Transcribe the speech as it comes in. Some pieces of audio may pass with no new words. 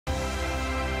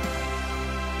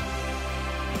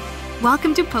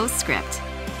Welcome to Postscript.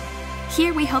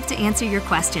 Here we hope to answer your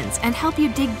questions and help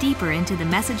you dig deeper into the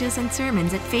messages and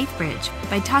sermons at Faithbridge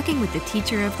by talking with the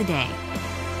teacher of the day.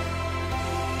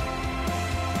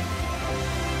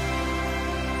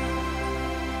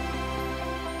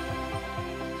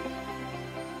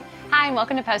 Hi, and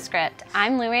welcome to Postscript.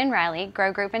 I'm Luann Riley,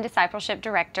 Grow Group and Discipleship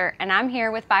Director, and I'm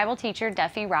here with Bible teacher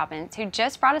Duffy Robbins, who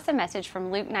just brought us a message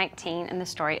from Luke 19 and the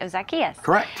story of Zacchaeus.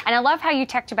 Correct. And I love how you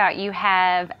talked about you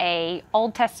have a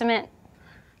Old Testament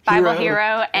Bible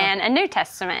hero and a New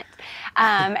Testament.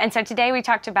 And so today we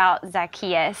talked about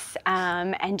Zacchaeus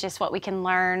and just what we can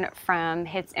learn from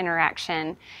his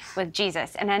interaction with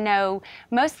Jesus. And I know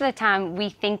most of the time we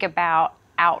think about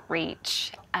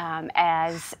outreach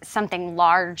as something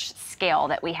large scale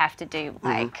that we have to do,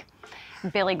 like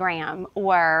Billy Graham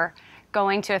or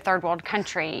going to a third world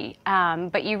country.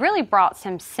 But you really brought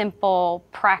some simple,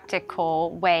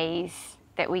 practical ways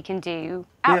that we can do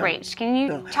outreach. Can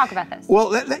you talk about this? Well,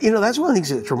 that's one of the things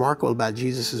that's remarkable about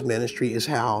Jesus' ministry is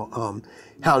how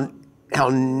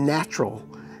natural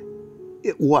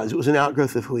it was. It was an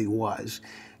outgrowth of who he was.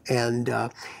 And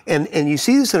you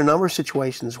see this in a number of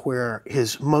situations where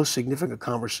his most significant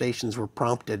conversations were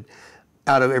prompted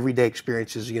out of everyday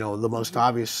experiences. You know, the most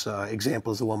obvious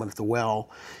example is the woman at the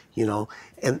well. You know,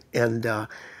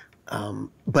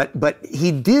 but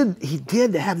he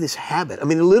did have this habit. I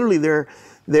mean, literally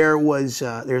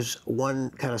there's one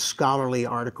kind of scholarly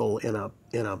article in a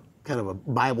kind of a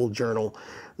Bible journal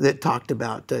that talked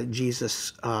about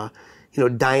Jesus.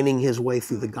 Dining his way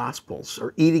through the Gospels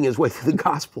or eating his way through the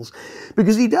Gospels,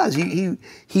 because he does. He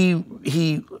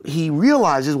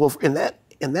realizes, well, in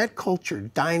that culture,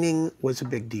 dining was a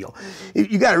big deal.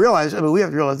 You got to realize. I mean, we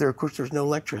have to realize of course there's no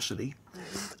electricity,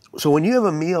 so when you have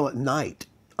a meal at night,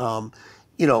 as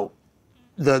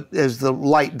the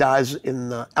light dies in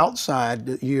the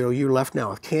outside, you're left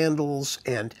now with candles,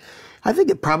 and I think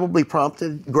it probably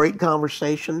prompted great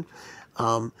conversation.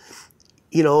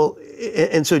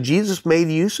 And so Jesus made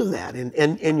use of that,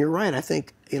 and you're right. I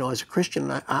think as a Christian,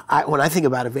 I when I think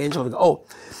about evangelism, I go,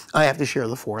 I have to share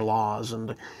the 4 laws,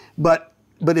 but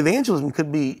evangelism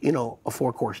could be a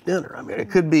 4-course dinner. I mean, it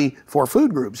could be 4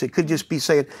 food groups. It could just be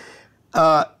saying,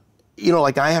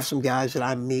 like I have some guys that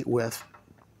I meet with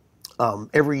I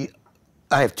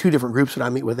have 2 different groups that I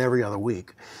meet with every other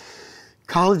week.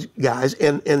 College guys,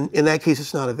 and in that case,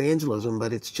 it's not evangelism,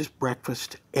 but it's just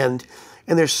breakfast. And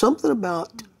there's something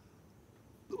about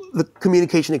the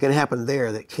communication that can happen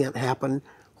there that can't happen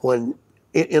when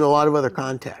in a lot of other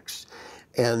contexts.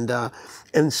 And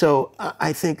so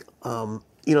I think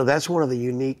that's one of the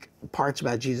unique parts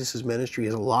about Jesus' ministry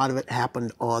is a lot of it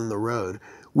happened on the road.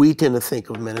 We tend to think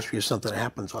of ministry as something that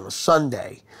happens on a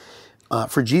Sunday.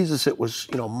 For Jesus, it was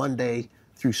Monday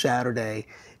through Saturday,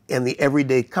 and the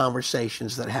everyday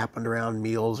conversations that happened around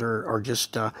meals or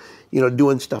just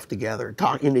doing stuff together.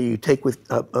 You take with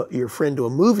your friend to a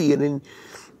movie and then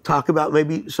talk about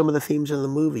maybe some of the themes in the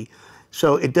movie.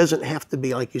 So it doesn't have to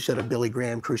be, like you said, a Billy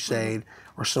Graham crusade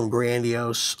or some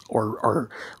grandiose or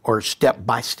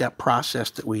step-by-step process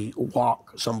that we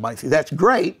walk somebody through. That's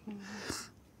great.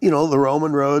 The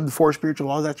Roman road, the 4 spiritual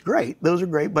laws, that's great. Those are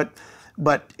great, but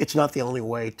it's not the only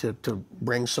way to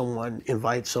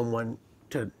invite someone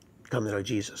to come to know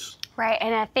Jesus. Right,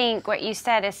 and I think what you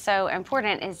said is so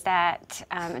important is that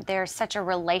there's such a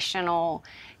relational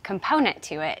component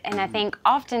to it. And I think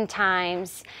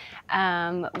oftentimes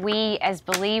we as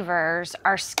believers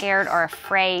are scared or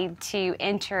afraid to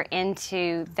enter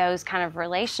into those kind of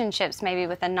relationships, maybe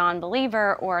with a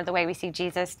non-believer, or the way we see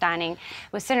Jesus dining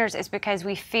with sinners is because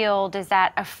we feel, does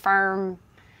that affirm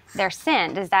their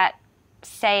sin? Does that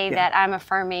say that I'm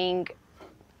affirming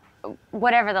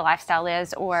whatever the lifestyle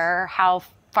is or how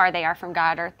far they are from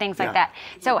God or things like that?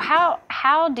 So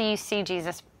how do you see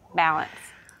Jesus balance?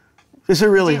 It's a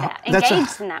really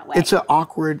engaged in that way. It's an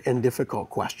awkward and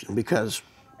difficult question because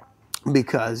we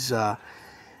feel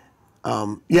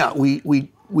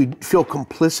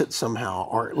complicit somehow,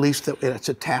 or at least that it's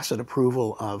a tacit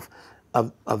approval of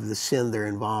the sin they're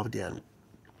involved in.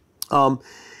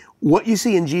 What you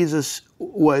see in Jesus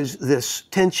was this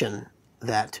tension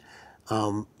that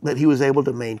he was able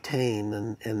to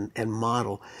maintain and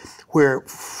model, where,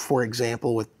 for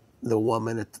example, with the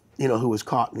woman who was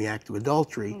caught in the act of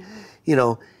adultery,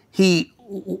 he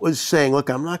was saying, look,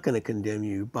 I'm not going to condemn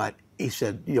you, but he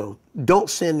said, don't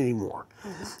sin anymore.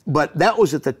 But that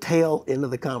was at the tail end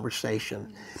of the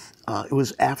conversation. It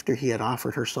was after he had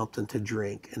offered her something to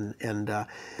drink, and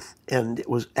it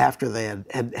was after they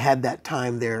had that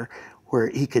time there where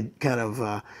he could kind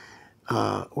of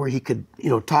where he could,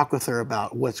 talk with her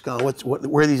about where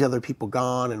are these other people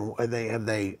gone, and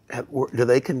do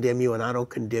they condemn you, and I don't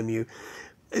condemn you.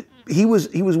 He was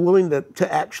willing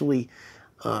to actually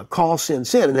call sin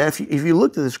sin. And if you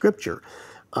look at the scripture,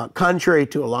 contrary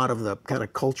to a lot of the kind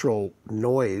of cultural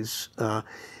noise,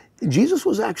 Jesus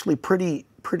was actually pretty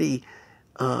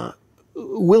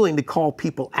willing to call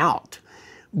people out.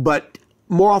 But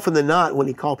more often than not, when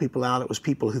he called people out, it was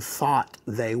people who thought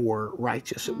they were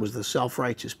righteous. It was the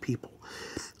self-righteous people.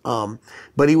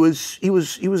 But he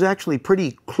was actually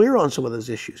pretty clear on some of those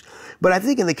issues. But I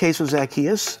think in the case of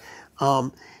Zacchaeus,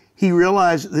 he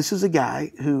realized this is a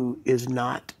guy who is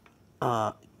not,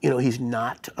 he's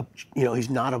not a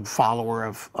follower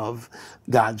of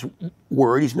God's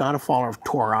word. He's not a follower of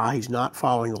Torah. He's not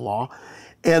following the law.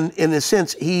 And in a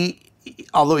sense,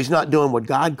 although he's not doing what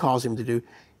God calls him to do,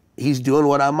 he's doing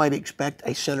what I might expect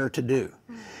a sinner to do.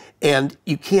 And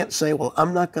you can't say, well,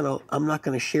 I'm not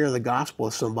gonna share the gospel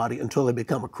with somebody until they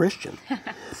become a Christian.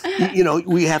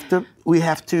 We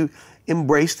have to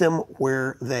embrace them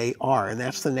where they are, and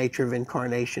that's the nature of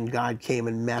incarnation. God came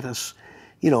and met us,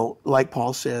 like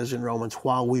Paul says in Romans,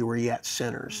 while we were yet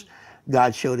sinners.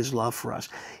 God showed his love for us.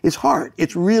 It's hard.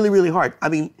 It's really, really hard. I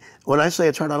mean, when I say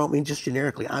it's hard, I don't mean just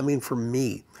generically. I mean for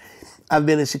me. I've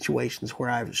been in situations where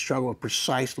I've struggled with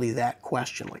precisely that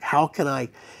question. Like, how can I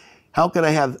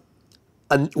have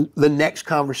the next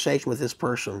conversation with this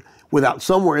person without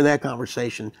somewhere in that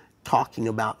conversation talking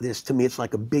about this? To me, it's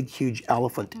like a big, huge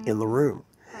elephant in the room.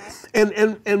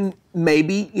 And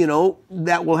maybe,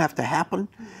 that will have to happen.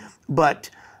 But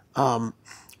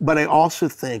I also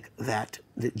think that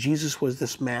Jesus was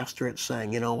this master at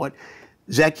saying, you know what,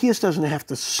 Zacchaeus doesn't have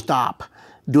to stop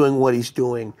doing what he's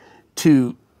doing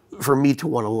for me to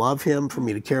want to love him, for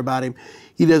me to care about him.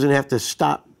 He doesn't have to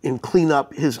stop and clean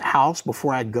up his house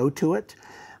before I go to it.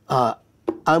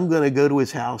 I'm going to go to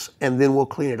his house, and then we'll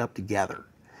clean it up together.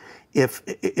 If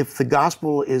the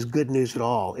gospel is good news at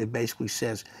all, it basically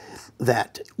says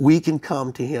that we can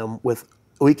come to him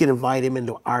we can invite him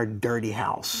into our dirty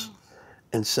house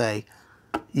and say,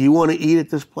 you want to eat at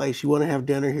this place? You want to have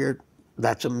dinner here?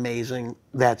 That's amazing.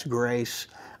 That's grace.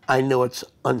 I know it's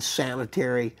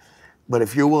unsanitary, but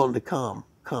if you're willing to come.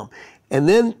 And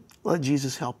then let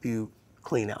Jesus help you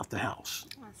clean out the house.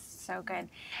 That's so good.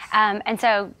 And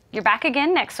so you're back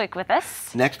again next week with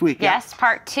us. Next week, yes.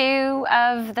 Part 2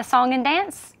 of the song and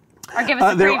dance. Or give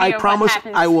us a preview I promise of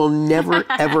what happens. I will never,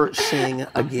 ever sing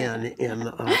again in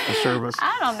a service.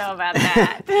 I don't know about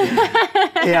that.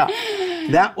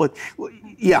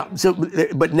 So,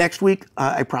 but next week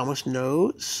I promise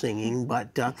no singing.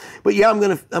 But yeah, I'm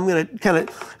gonna kind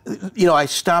of, I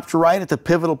stopped right at the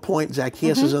pivotal point.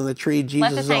 Zacchaeus is on the tree.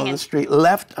 Jesus is on the street.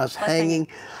 Left us hanging.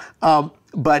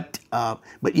 But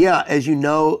yeah, as you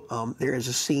know, there is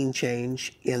a scene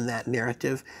change in that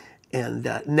narrative. And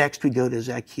next we go to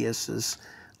Zacchaeus'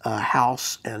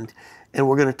 house, and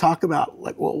we're going to talk about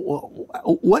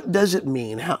what does it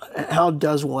mean? How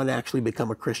does one actually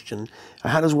become a Christian?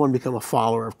 How does one become a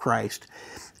follower of Christ?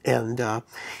 And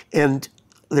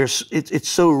it's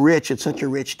so rich. It's such a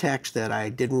rich text that I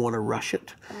didn't want to rush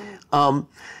it.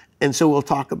 And so we'll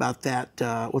talk about that.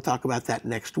 We'll talk about that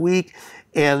next week,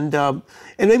 and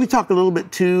maybe talk a little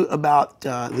bit too about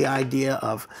the idea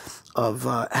of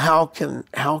how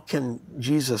can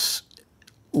Jesus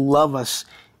love us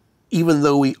even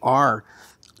though we are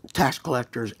tax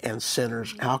collectors and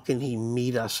sinners? How can he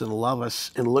meet us and love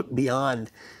us and look beyond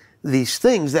these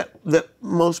things that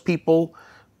most people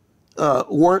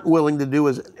weren't willing to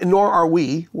do, nor are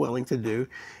we willing to do?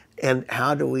 And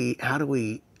how do we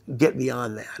get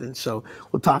beyond that? And so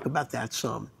we'll talk about that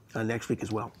some next week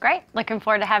as well. Great. Looking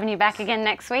forward to having you back again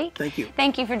next week. Thank you.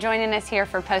 Thank you for joining us here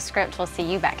for Postscript. We'll see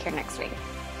you back here next week.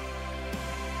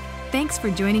 Thanks for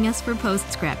joining us for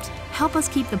Postscript. Help us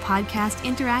keep the podcast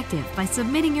interactive by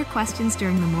submitting your questions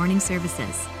during the morning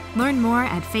services. Learn more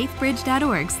at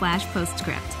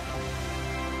faithbridge.org/postscript.